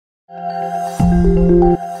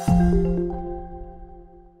How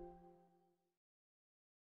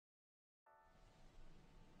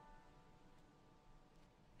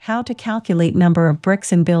to calculate number of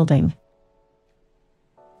bricks in building.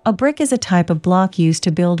 A brick is a type of block used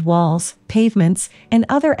to build walls, pavements, and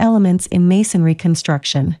other elements in masonry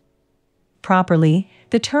construction. Properly,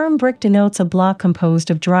 the term brick denotes a block composed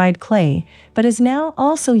of dried clay, but is now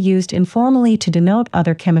also used informally to denote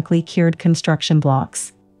other chemically cured construction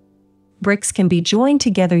blocks. Bricks can be joined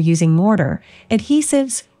together using mortar,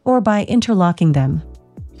 adhesives, or by interlocking them.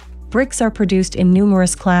 Bricks are produced in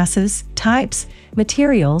numerous classes, types,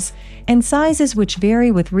 materials, and sizes which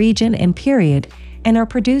vary with region and period, and are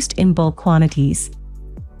produced in bulk quantities.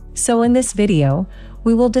 So in this video,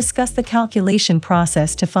 we will discuss the calculation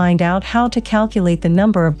process to find out how to calculate the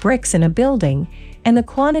number of bricks in a building and the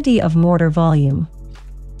quantity of mortar volume.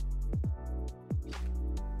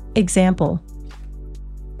 Example.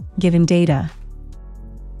 Given data.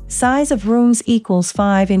 Size of rooms equals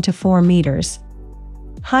 5 into 4 meters.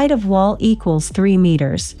 Height of wall equals 3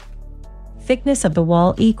 meters. Thickness of the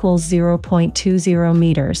wall equals 0.20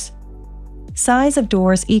 meters. Size of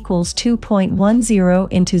doors equals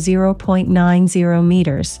 2.10 into 0.90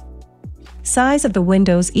 meters. Size of the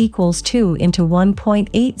windows equals 2 into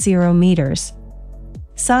 1.80 meters.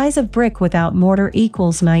 Size of brick without mortar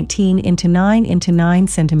equals 19 into 9 into 9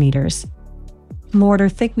 centimeters. Mortar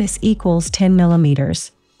thickness equals 10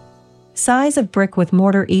 millimeters. Size of brick with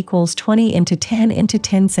mortar equals 20 into 10 into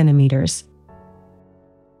 10 centimeters.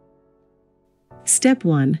 Step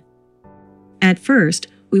 1. At first,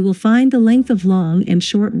 we will find the length of long and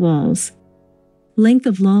short walls. Length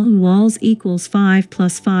of long walls equals 5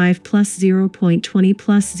 plus 5 plus 0.20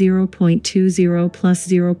 plus 0.20 plus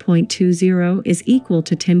 0.20 is equal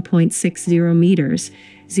to 10.60 meters,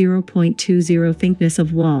 0.20 thickness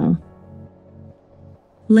of wall.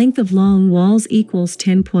 Length of long walls equals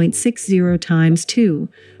 10.60 times 2,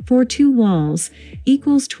 for 2 walls,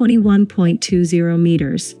 equals 21.20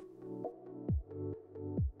 meters.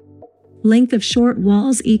 Length of short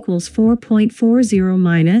walls equals 4.40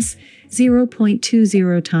 minus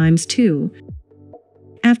 0.20 times 2,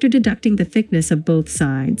 after deducting the thickness of both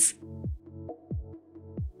sides.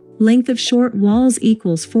 Length of short walls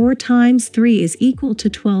equals 4 times 3 is equal to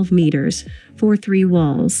 12 meters, for 3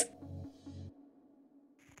 walls.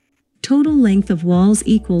 Total length of walls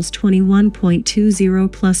equals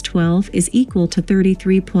 21.20 plus 12 is equal to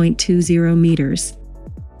 33.20 meters.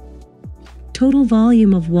 Total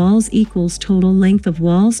volume of walls equals total length of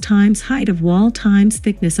walls times height of wall times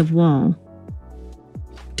thickness of wall.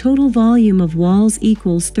 Total volume of walls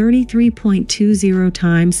equals 33.20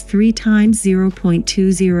 times 3 times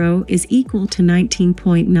 0.20 is equal to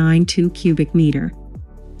 19.92 cubic meter.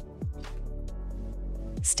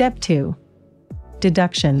 Step 2.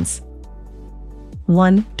 Deductions.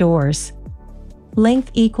 1. Doors.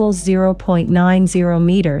 Length equals 0.90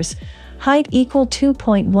 meters, height equal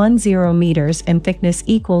 2.10 meters and thickness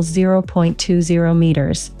equals 0.20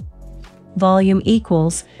 meters. Volume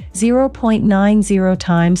equals 0.90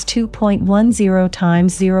 times 2.10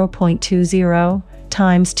 times 0.20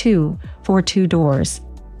 times 2 for 2 doors,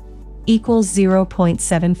 equals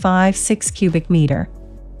 0.756 cubic meter.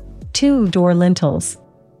 2. Door lintels.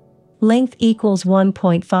 Length equals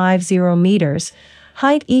 1.50 meters,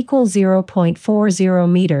 height equals 0.40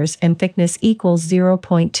 meters and thickness equals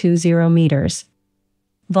 0.20 meters.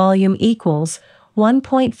 Volume equals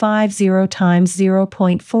 1.50 times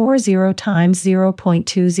 0.40 times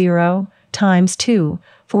 0.20 times 2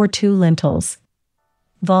 for 2 lintels.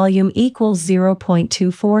 Volume equals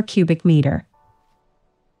 0.24 cubic meter.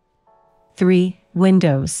 3.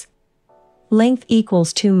 Windows. Length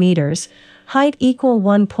equals 2 meters, height equal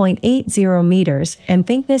 1.80 meters and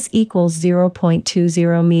thickness equals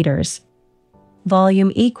 0.20 meters.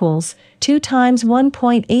 Volume equals 2 times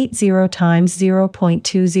 1.80 times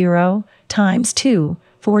 0.20 times 2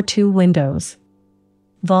 for 2 windows.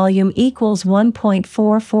 Volume equals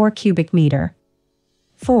 1.44 cubic meter.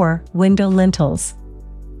 4. Window lintels.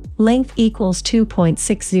 Length equals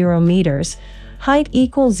 2.60 meters, height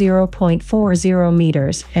equals 0.40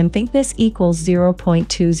 meters and thickness equals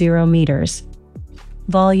 0.20 meters.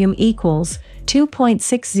 Volume equals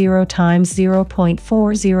 2.60 times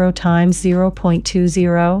 0.40 times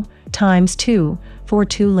 0.20 times 2 for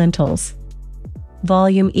 2 lintels.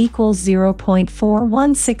 Volume equals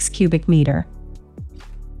 0.416 cubic meter.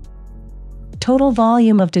 Total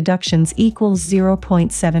volume of deductions equals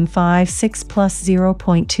 0.756 plus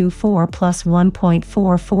 0.24 plus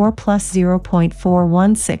 1.44 plus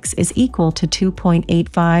 0.416 is equal to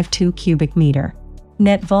 2.852 cubic meter.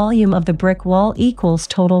 Net volume of the brick wall equals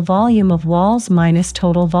total volume of walls minus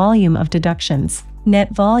total volume of deductions. Net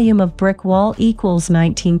volume of brick wall equals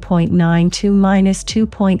 19.92 minus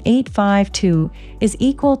 2.852 is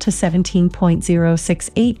equal to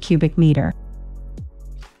 17.068 cubic meter.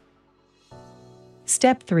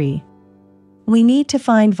 Step 3. We need to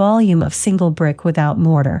find volume of single brick without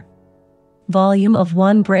mortar. Volume of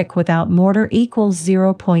one brick without mortar equals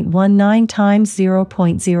 0.19 times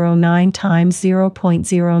 0.09 times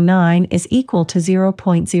 0.09 is equal to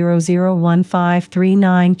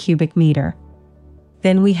 0.001539 cubic meter.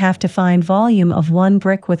 Then we have to find volume of one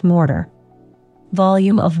brick with mortar.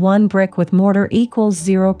 Volume of one brick with mortar equals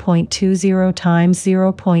 0.20 times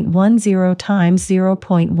 0.10 times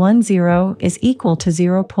 0.10 is equal to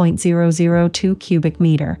 0.002 cubic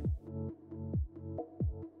meter.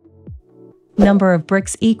 Number of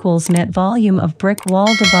bricks equals net volume of brick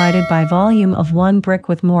wall divided by volume of one brick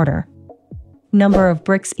with mortar. Number of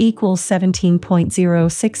bricks equals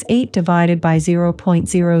 17.068 divided by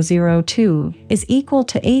 0.002 is equal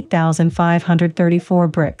to 8,534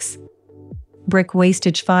 bricks. Brick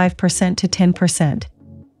wastage 5% to 10%.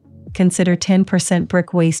 Consider 10%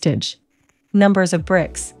 brick wastage. Numbers of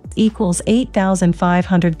bricks equals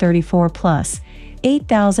 8,534 plus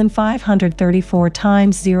 8,534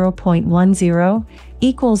 times 0.10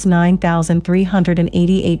 equals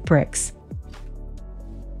 9,388 bricks.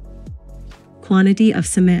 Quantity of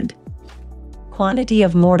cement. Quantity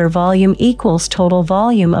of mortar volume equals total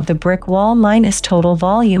volume of the brick wall minus total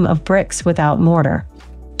volume of bricks without mortar.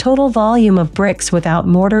 Total volume of bricks without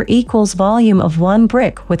mortar equals volume of one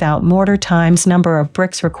brick without mortar times number of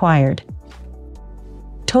bricks required.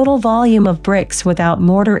 Total volume of bricks without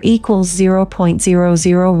mortar equals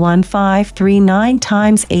 0.001539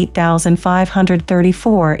 times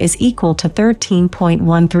 8,534 is equal to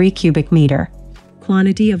 13.13 cubic meter.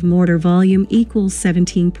 Quantity of mortar volume equals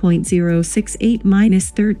 17.068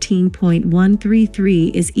 minus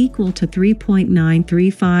 13.133 is equal to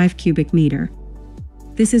 3.935 cubic meter.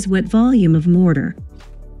 This is wet volume of mortar.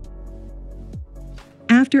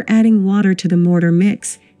 After adding water to the mortar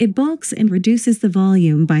mix, it bulks and reduces the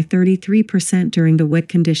volume by 33% during the wet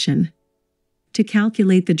condition. To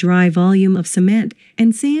calculate the dry volume of cement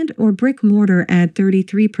and sand or brick mortar, add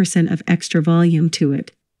 33% of extra volume to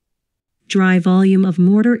it. Dry volume of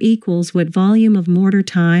mortar equals wet volume of mortar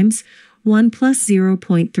times 1 plus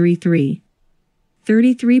 0.33.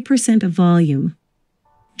 33% of volume.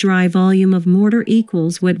 Dry volume of mortar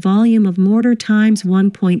equals wet volume of mortar times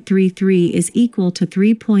 1.33 is equal to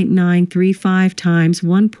 3.935 times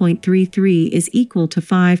 1.33 is equal to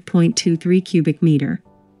 5.23 cubic meter.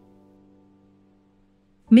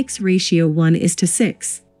 Mix ratio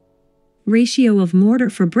 1:6. Ratio of mortar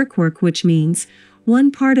for brickwork, which means 1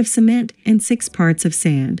 part of cement and 6 parts of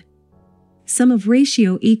sand. Sum of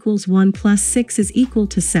ratio equals 1 plus 6 is equal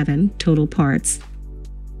to 7 total parts.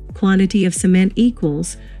 Quantity of cement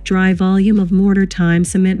equals dry volume of mortar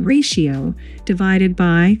times cement ratio divided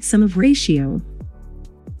by sum of ratio.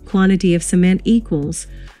 Quantity of cement equals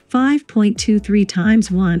 5.23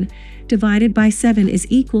 times 1 divided by 7 is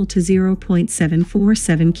equal to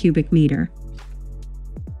 0.747 cubic meter.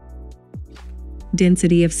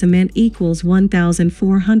 Density of cement equals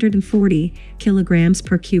 1,440 kilograms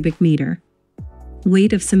per cubic meter.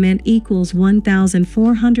 Weight of cement equals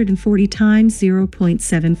 1,440 times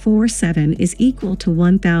 0.747 is equal to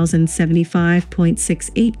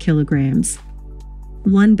 1,075.68 kilograms.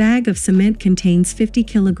 One bag of cement contains 50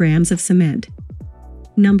 kilograms of cement.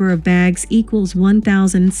 Number of bags equals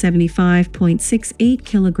 1,075.68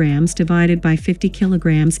 kilograms divided by 50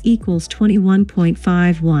 kilograms equals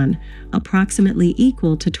 21.51, approximately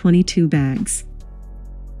equal to 22 bags.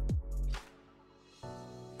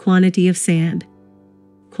 Quantity of sand.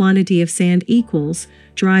 Quantity of sand equals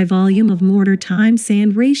dry volume of mortar times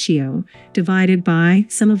sand ratio divided by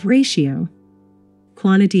sum of ratio.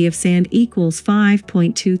 Quantity of sand equals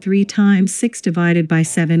 5.23 times 6 divided by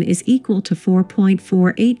 7 is equal to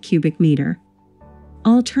 4.48 cubic meter.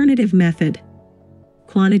 Alternative method.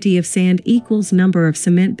 Quantity of sand equals number of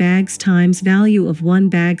cement bags times value of one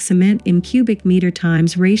bag cement in cubic meter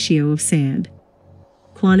times ratio of sand.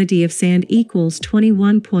 Quantity of sand equals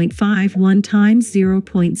 21.51 times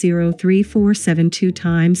 0.03472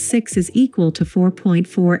 times 6 is equal to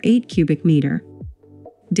 4.48 cubic meter.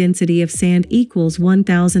 Density of sand equals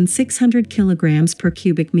 1,600 kilograms per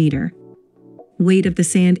cubic meter. Weight of the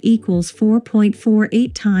sand equals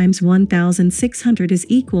 4.48 times 1,600 is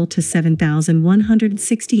equal to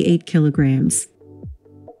 7,168 kilograms.